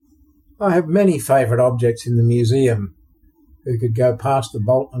I have many favourite objects in the museum. Who could go past the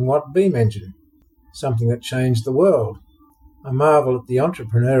bolt and what beam engine? Something that changed the world. I marvel at the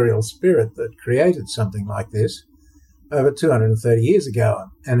entrepreneurial spirit that created something like this over 230 years ago,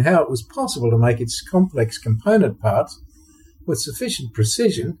 and how it was possible to make its complex component parts with sufficient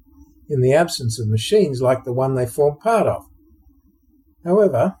precision in the absence of machines like the one they form part of.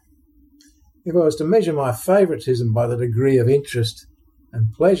 However, if I was to measure my favouritism by the degree of interest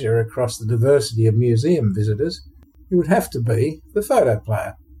and pleasure across the diversity of museum visitors, it would have to be the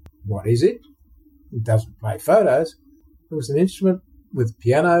Fotoplayer. What is it? It doesn't play photos. It was an instrument with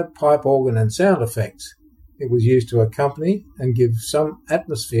piano, pipe organ and sound effects. It was used to accompany and give some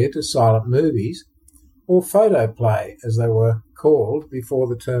atmosphere to silent movies, or photoplay as they were called before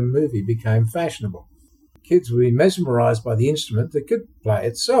the term movie became fashionable. Kids would be mesmerised by the instrument that could play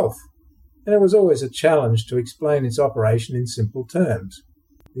itself, and it was always a challenge to explain its operation in simple terms.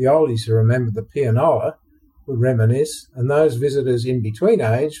 The oldies who remembered the pianola would reminisce, and those visitors in between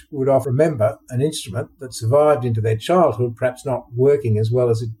age would often remember an instrument that survived into their childhood, perhaps not working as well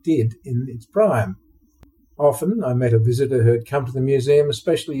as it did in its prime. Often I met a visitor who had come to the museum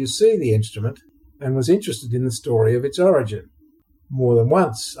especially to see the instrument and was interested in the story of its origin. More than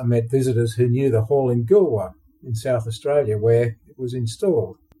once I met visitors who knew the hall in Goolwa in South Australia where it was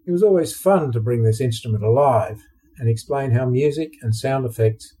installed. It was always fun to bring this instrument alive and explain how music and sound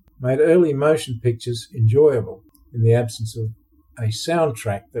effects made early motion pictures enjoyable in the absence of a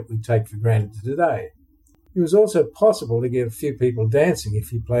soundtrack that we take for granted today. It was also possible to get a few people dancing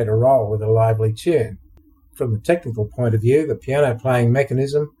if you played a role with a lively tune. From the technical point of view, the piano playing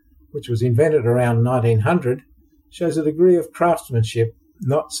mechanism, which was invented around 1900, shows a degree of craftsmanship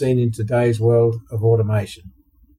not seen in today's world of automation.